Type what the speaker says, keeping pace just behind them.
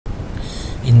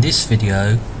In this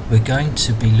video we're going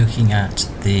to be looking at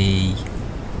the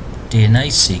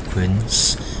DNA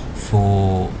sequence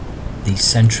for the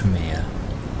centromere.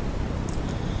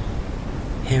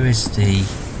 Here is the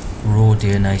raw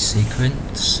DNA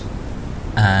sequence,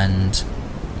 and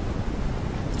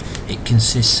it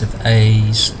consists of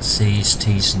A's, C's,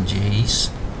 T's and G's.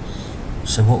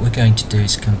 So what we're going to do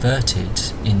is convert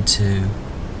it into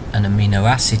an amino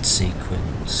acid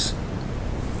sequence.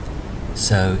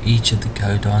 So each of the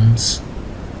codons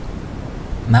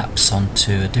maps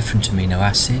onto a different amino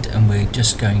acid, and we're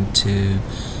just going to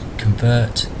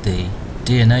convert the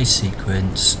DNA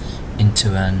sequence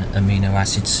into an amino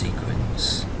acid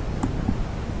sequence.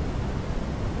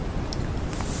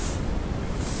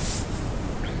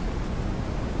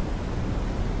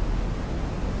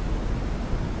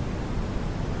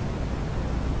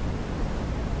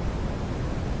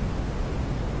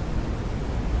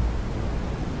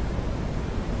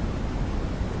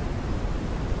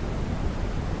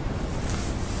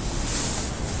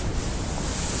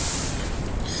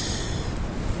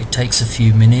 It takes a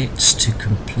few minutes to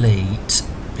complete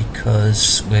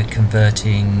because we're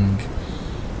converting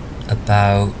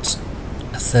about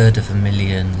 1/3 of a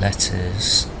million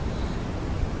letters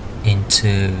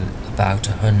into about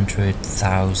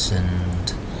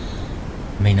 100,000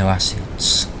 amino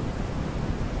acids.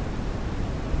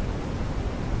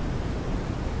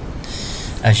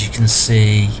 As you can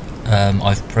see,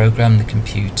 I've programmed the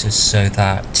computer so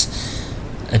that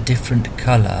a different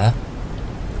colour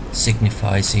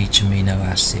signifies each amino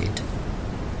acid.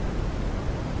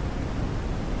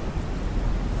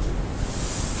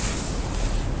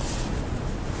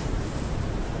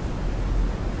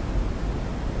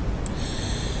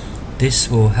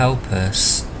 This will help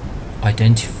us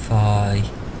identify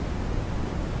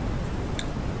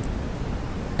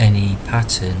any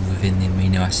pattern within the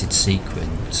amino acid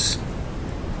sequence.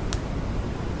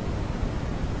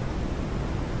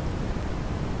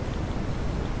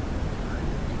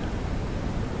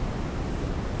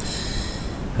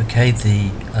 Okay,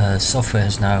 the software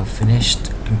has now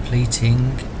finished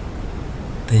completing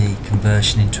the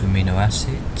conversion into amino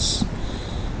acids.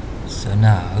 So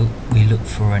now we look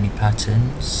for any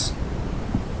patterns.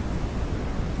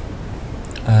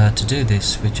 To do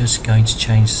this, we're just going to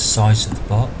change the size of the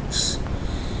box,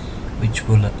 which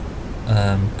will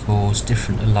cause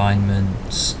different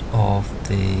alignments of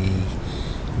the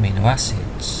amino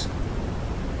acids.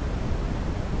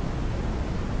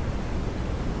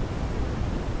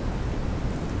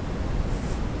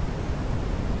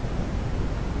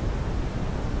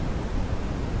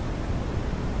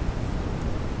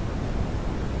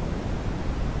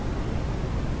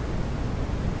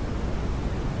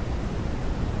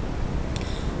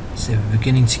 So we're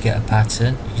beginning to get a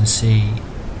pattern. You can see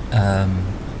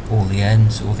all the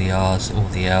N's, all the R's, all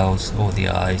the L's, all the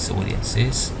I's, all the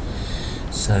S's.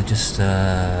 So just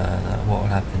what will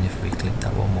happen if we click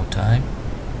that one more time.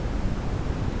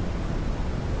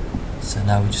 So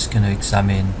now we're just going to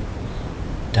examine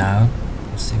down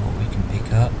and see what we can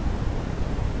pick up.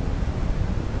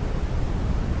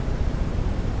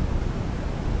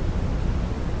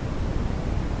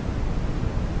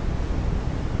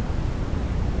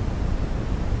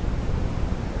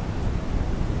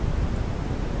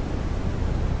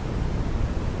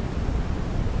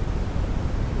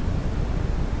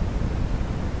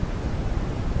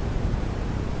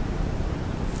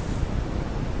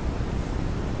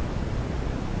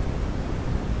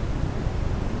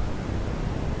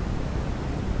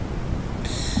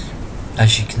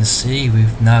 As you can see,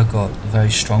 we've now got a very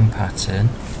strong pattern.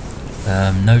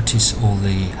 Notice all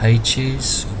the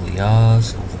H's, all the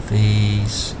R's, all the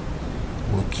V's,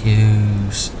 all the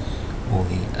Q's, all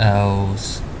the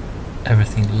L's,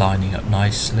 everything lining up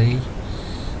nicely.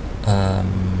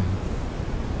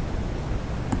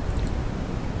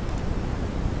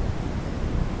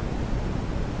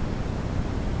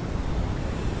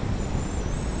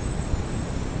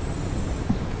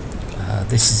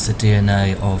 This is the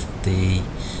DNA of the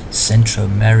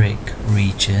centromeric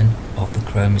region of the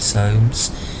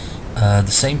chromosomes. The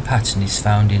same pattern is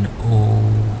found in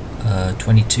all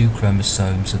 22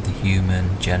 chromosomes of the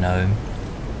human genome.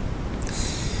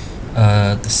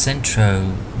 The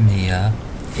centromere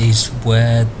is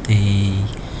where the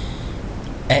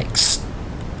X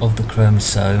of the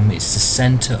chromosome, it's the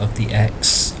center of the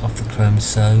X of the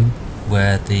chromosome,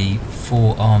 where the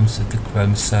 4 arms of the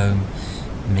chromosome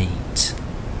meet.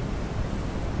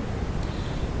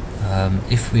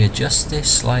 If we adjust this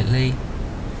slightly,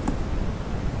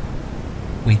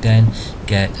 we then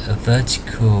get a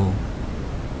vertical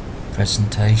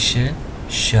presentation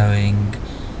showing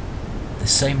the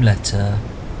same letter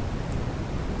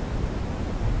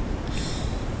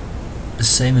the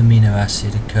same amino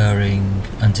acid occurring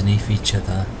underneath each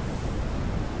other.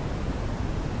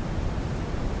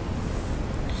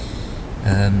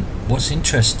 What's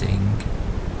interesting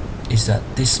is that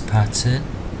this pattern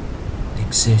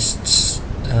exists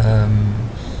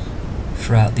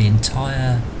throughout the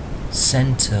entire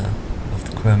center of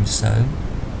the chromosome,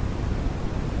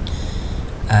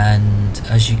 and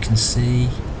as you can see,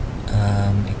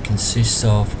 it consists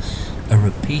of a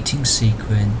repeating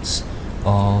sequence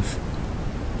of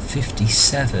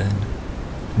 57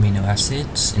 amino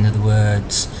acids, in other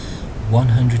words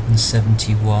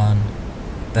 171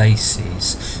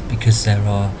 bases, because there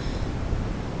are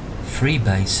 3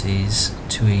 bases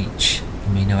to each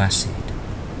amino acid.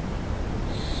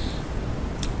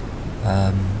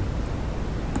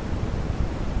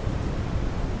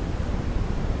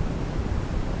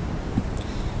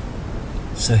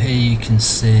 So here you can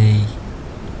see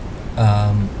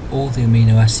all the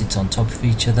amino acids on top of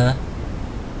each other,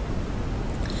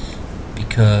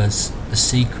 because the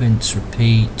sequence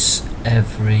repeats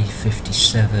every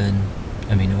 57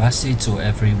 amino acids, or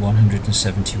every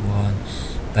 171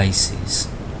 bases.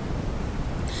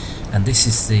 And this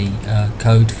is the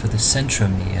code for the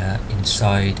centromere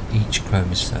inside each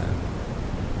chromosome.